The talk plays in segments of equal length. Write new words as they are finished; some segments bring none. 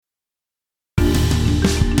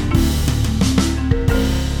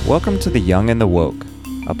Welcome to The Young and the Woke,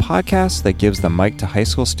 a podcast that gives the mic to high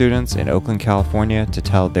school students in Oakland, California to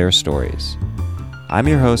tell their stories. I'm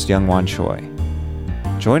your host, Youngwon Choi.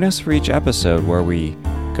 Join us for each episode where we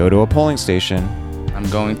go to a polling station. I'm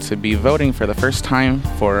going to be voting for the first time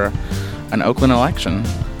for an Oakland election.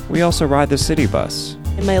 We also ride the city bus.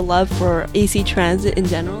 And my love for AC transit in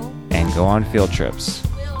general. And go on field trips.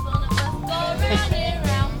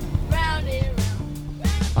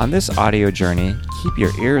 On this audio journey, keep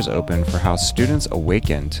your ears open for how students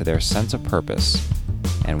awaken to their sense of purpose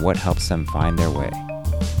and what helps them find their way.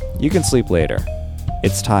 You can sleep later.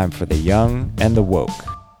 It's time for The Young and the Woke.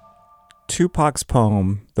 Tupac's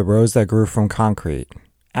poem, The Rose That Grew from Concrete,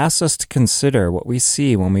 asks us to consider what we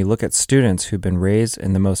see when we look at students who've been raised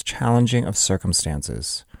in the most challenging of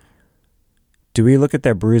circumstances. Do we look at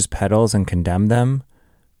their bruised petals and condemn them?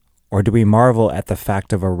 Or do we marvel at the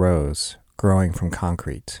fact of a rose growing from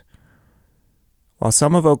concrete? While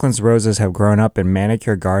some of Oakland's roses have grown up in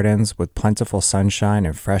manicured gardens with plentiful sunshine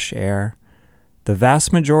and fresh air, the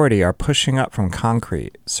vast majority are pushing up from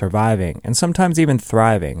concrete, surviving, and sometimes even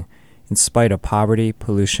thriving in spite of poverty,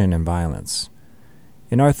 pollution, and violence.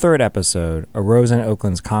 In our third episode, A Rose in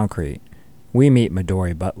Oakland's Concrete, we meet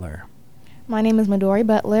Midori Butler. My name is Midori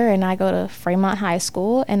Butler, and I go to Fremont High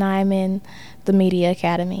School, and I'm in the Media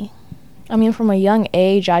Academy. From a young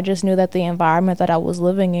age, I just knew that the environment that I was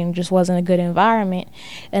living in just wasn't a good environment.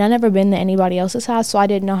 And I'd never been to anybody else's house, so I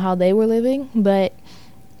didn't know how they were living. But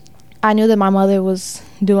I knew that my mother was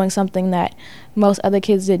doing something that most other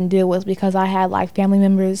kids didn't deal with, because I had family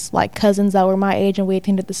members, cousins that were my age, and we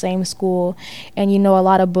attended the same school. And a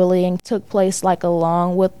lot of bullying took place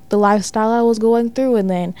along with the lifestyle I was going through. And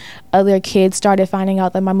then other kids started finding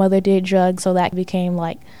out that my mother did drugs, so that became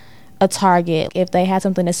a target. If they had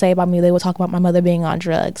something to say about me, they would talk about my mother being on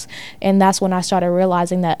drugs. And that's when I started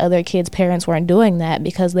realizing that other kids' parents weren't doing that,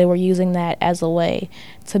 because they were using that as a way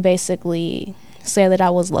to basically say that I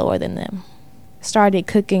was lower than them. Started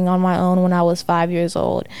cooking on my own when I was 5 years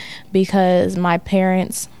old, because my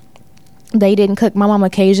parents, they didn't cook. My mom,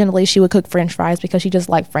 occasionally she would cook French fries because she just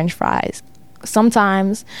liked French fries.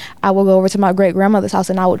 Sometimes I would go over to my great-grandmother's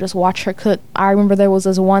house and I would just watch her cook. I remember there was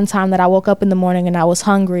this one time that I woke up in the morning and I was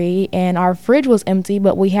hungry, and our fridge was empty,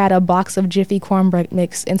 but we had a box of Jiffy cornbread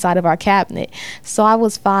mix inside of our cabinet. So I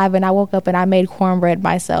was 5 and I woke up and I made cornbread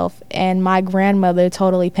myself, and my grandmother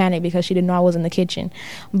totally panicked because she didn't know I was in the kitchen.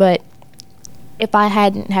 But if I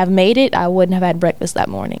hadn't have made it, I wouldn't have had breakfast that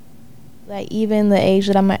morning. Even the age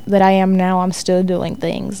that I am now, I'm still doing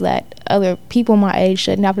things that other people my age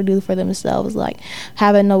shouldn't have to do for themselves, like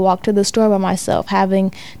having to walk to the store by myself,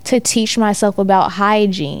 having to teach myself about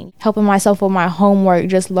hygiene, helping myself with my homework,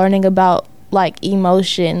 just learning about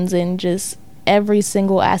emotions and just every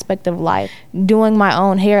single aspect of life, doing my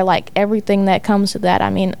own hair, everything that comes to that.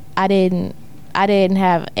 I didn't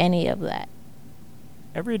have any of that.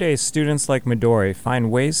 Every day, students like Midori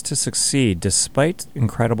find ways to succeed despite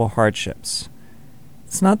incredible hardships.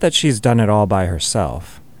 It's not that she's done it all by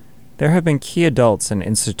herself. There have been key adults and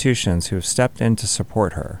institutions who have stepped in to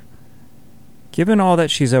support her. Given all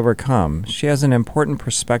that she's overcome, she has an important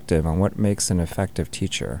perspective on what makes an effective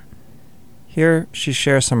teacher. Here, she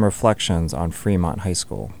shares some reflections on Fremont High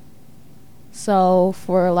School. So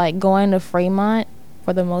for going to Fremont,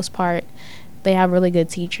 for the most part, they have really good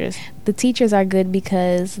teachers. The teachers are good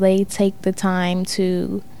because they take the time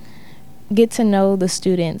to get to know the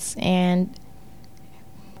students. And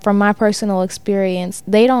from my personal experience,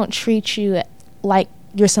 they don't treat you like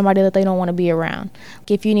you're somebody that they don't want to be around.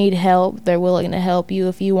 If you need help, they're willing to help you.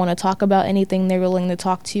 If you want to talk about anything, they're willing to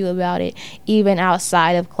talk to you about it, even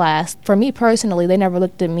outside of class. For me personally, they never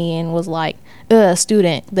looked at me and was like, ugh,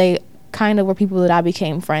 student. They kind of were people that I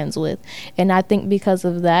became friends with. And I think because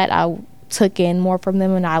of that, I took in more from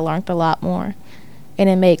them and I learned a lot more, and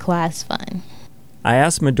it made class fun. I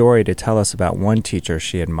asked Midori to tell us about one teacher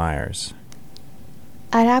she admires.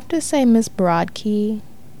 I'd have to say Miss Broadkey,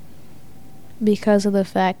 because of the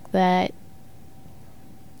fact that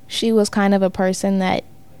she was kind of a person that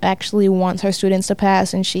actually wants her students to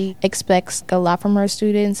pass, and she expects a lot from her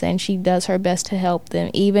students, and she does her best to help them.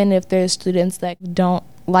 Even if there's students that don't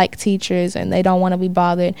like teachers and they don't want to be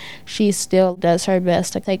bothered, she still does her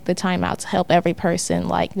best to take the time out to help every person,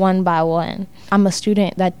 one by one. I'm a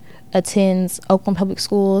student that attends Oakland Public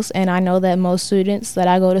Schools, and I know that most students that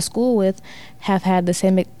I go to school with have had the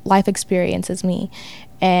same life experience as me.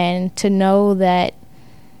 And to know that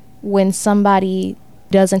when somebody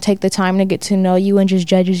doesn't take the time to get to know you and just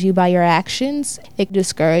judges you by your actions, it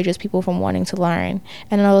discourages people from wanting to learn.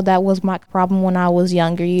 And I know that was my problem when I was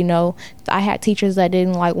younger. I had teachers that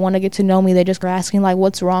didn't want to get to know me. They just were asking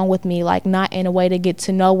what's wrong with me, not in a way to get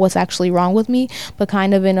to know what's actually wrong with me, but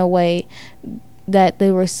kind of in a way that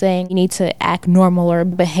they were saying you need to act normal or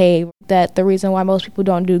behave. That the reason why most people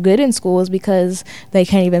don't do good in school is because they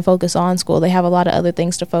can't even focus on school. They have a lot of other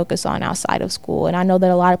things to focus on outside of school. And I know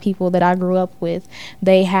that a lot of people that I grew up with,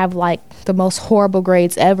 they have the most horrible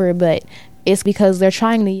grades ever, but it's because they're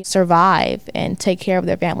trying to survive and take care of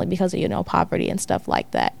their family because of, poverty and stuff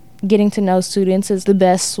like that. Getting to know students is the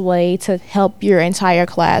best way to help your entire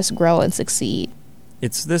class grow and succeed.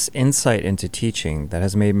 It's this insight into teaching that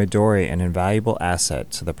has made Midori an invaluable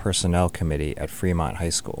asset to the Personnel Committee at Fremont High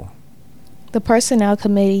School. The Personnel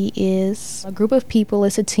Committee is a group of people,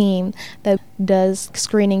 it's a team that does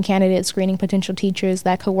screening candidates, screening potential teachers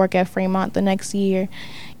that could work at Fremont the next year.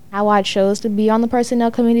 How I chose to be on the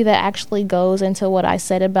Personnel Committee, that actually goes into what I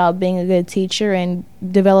said about being a good teacher and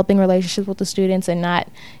developing relationships with the students and not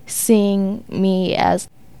seeing me as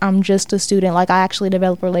I'm just a student. I actually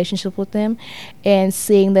developed relationships with them, and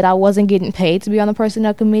seeing that I wasn't getting paid to be on the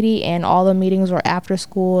Personnel Committee and all the meetings were after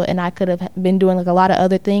school and I could have been doing a lot of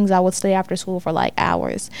other things. I would stay after school for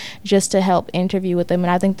hours just to help interview with them. And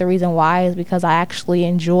I think the reason why is because I actually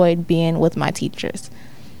enjoyed being with my teachers.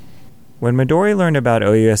 When Midori learned about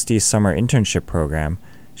OUSD's summer internship program,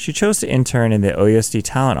 she chose to intern in the OUSD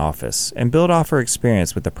Talent Office and build off her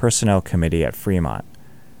experience with the Personnel Committee at Fremont.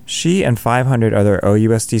 She and 500 other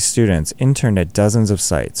OUSD students interned at dozens of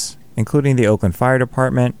sites, including the Oakland Fire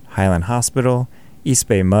Department, Highland Hospital, East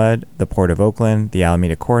Bay Mud, the Port of Oakland, the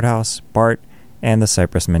Alameda Courthouse, BART, and the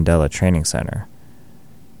Cypress Mandela Training Center.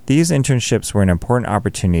 These internships were an important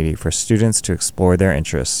opportunity for students to explore their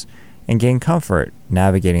interests and gain comfort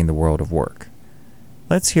navigating the world of work.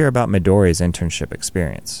 Let's hear about Midori's internship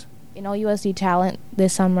experience. In OUSD Talent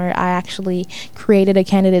this summer, I actually created a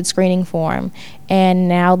candidate screening form, and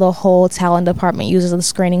now the whole talent department uses the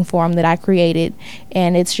screening form that I created,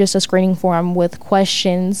 and it's just a screening form with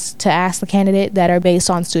questions to ask the candidate that are based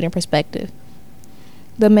on student perspective.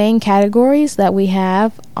 The main categories that we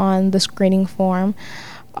have on the screening form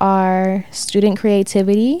are student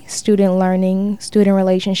creativity, student learning, student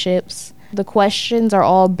relationships. The questions are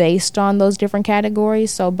all based on those different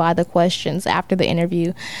categories, so by the questions after the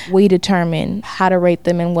interview, we determine how to rate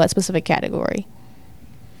them in what specific category.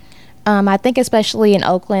 I think especially in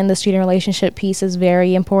Oakland, the student relationship piece is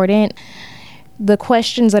very important. The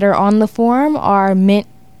questions that are on the form are meant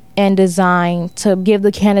and designed to give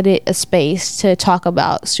the candidate a space to talk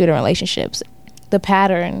about student relationships. The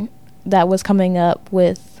pattern that was coming up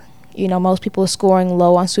with most people scoring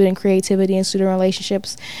low on student creativity and student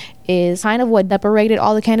relationships is kind of what separated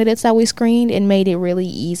all the candidates that we screened and made it really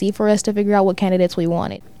easy for us to figure out what candidates we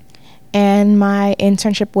wanted. And my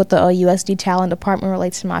internship with the OUSD Talent Department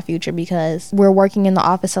relates to my future because we're working in the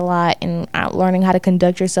office a lot and learning how to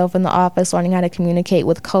conduct yourself in the office, learning how to communicate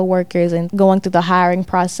with coworkers, and going through the hiring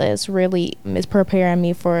process really is preparing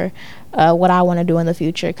me for what I want to do in the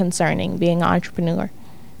future concerning being an entrepreneur.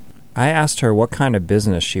 I asked her what kind of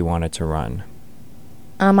business she wanted to run.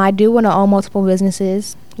 I do want to own multiple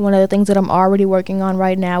businesses. One of the things that I'm already working on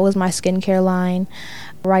right now is my skincare line.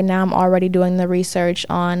 Right now I'm already doing the research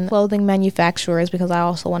on clothing manufacturers because I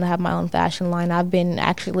also want to have my own fashion line. I've been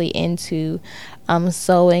actually into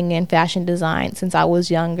sewing and fashion design since I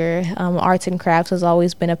was younger. Arts and crafts has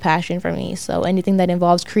always been a passion for me. So anything that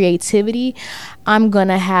involves creativity, I'm going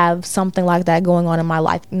to have something like that going on in my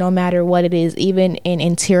life, no matter what it is, even in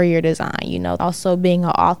interior design. Also being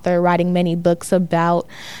an author, writing many books about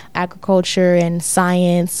agriculture and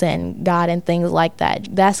science and God and things like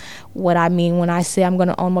that. That's what I mean when I say I'm going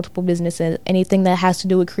to own multiple businesses. Anything that has to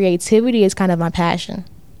do with creativity is kind of my passion.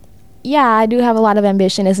 Yeah, I do have a lot of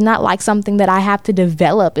ambition. It's not like something that I have to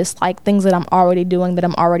develop. It's like things that I'm already doing, that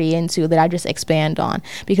I'm already into, that I just expand on.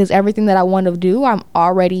 Because everything that I want to do, I'm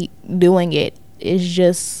already doing it. It's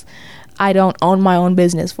just I don't own my own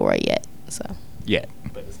business for it yet. Yet.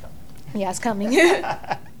 But it's coming. Yeah, it's coming.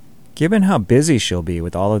 Given how busy she'll be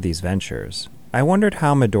with all of these ventures, I wondered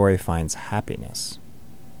how Midori finds happiness.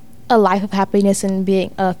 A life of happiness and being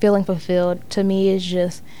feeling fulfilled to me is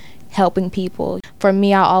just helping people. For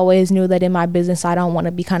me, I always knew that in my business, I don't want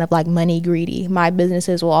to be kind of like money greedy. My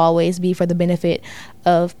businesses will always be for the benefit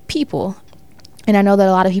of people. And I know that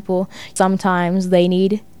a lot of people, sometimes they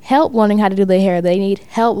need help learning how to do their hair. They need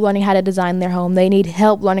help learning how to design their home. They need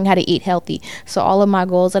help learning how to eat healthy. So all of my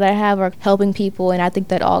goals that I have are helping people. And I think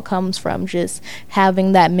that all comes from just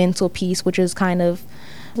having that mental peace, which is kind of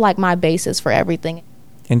like my basis for everything.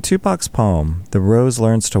 In Tupac's poem, the rose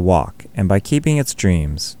learns to walk, and by keeping its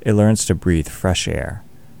dreams, it learns to breathe fresh air.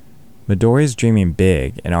 Midori is dreaming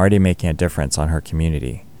big and already making a difference on her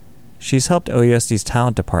community. She's helped OUSD's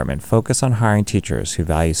talent department focus on hiring teachers who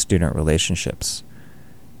value student relationships.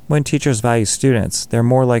 When teachers value students, they're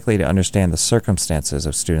more likely to understand the circumstances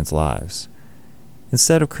of students' lives.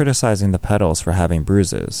 Instead of criticizing the petals for having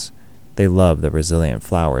bruises, they love the resilient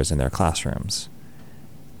flowers in their classrooms.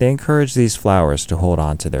 They encourage these flowers to hold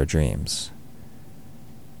on to their dreams.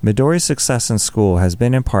 Midori's success in school has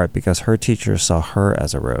been in part because her teachers saw her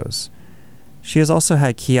as a rose. She has also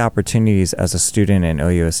had key opportunities as a student in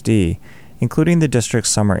OUSD, including the district's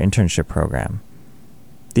summer internship program.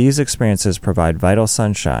 These experiences provide vital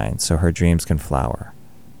sunshine so her dreams can flower.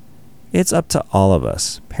 It's up to all of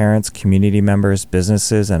us, parents, community members,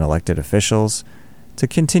 businesses, and elected officials, to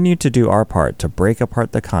continue to do our part to break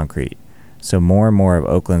apart the concrete so more and more of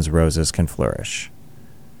Oakland's roses can flourish.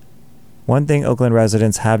 One thing Oakland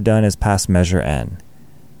residents have done is pass Measure N.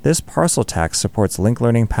 This parcel tax supports linked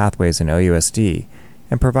learning pathways in OUSD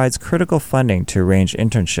and provides critical funding to arrange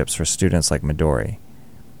internships for students like Midori.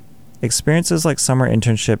 Experiences like summer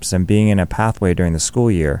internships and being in a pathway during the school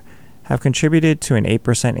year have contributed to an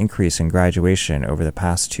 8% increase in graduation over the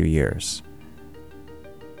past 2 years.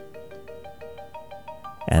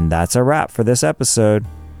 And that's a wrap for this episode.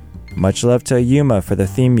 Much love to Ayuma for the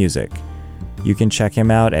theme music. You can check him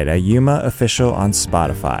out at Ayuma Official on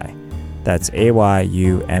Spotify. That's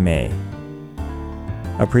AYUMA.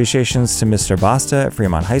 Appreciations to Mr. Basta at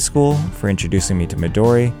Fremont High School for introducing me to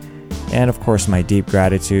Midori, and of course my deep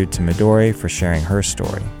gratitude to Midori for sharing her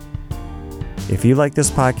story. If you like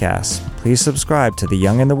this podcast, please subscribe to The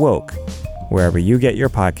Young and the Woke wherever you get your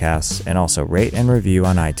podcasts, and also rate and review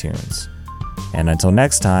on iTunes. And until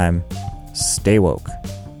next time, stay woke.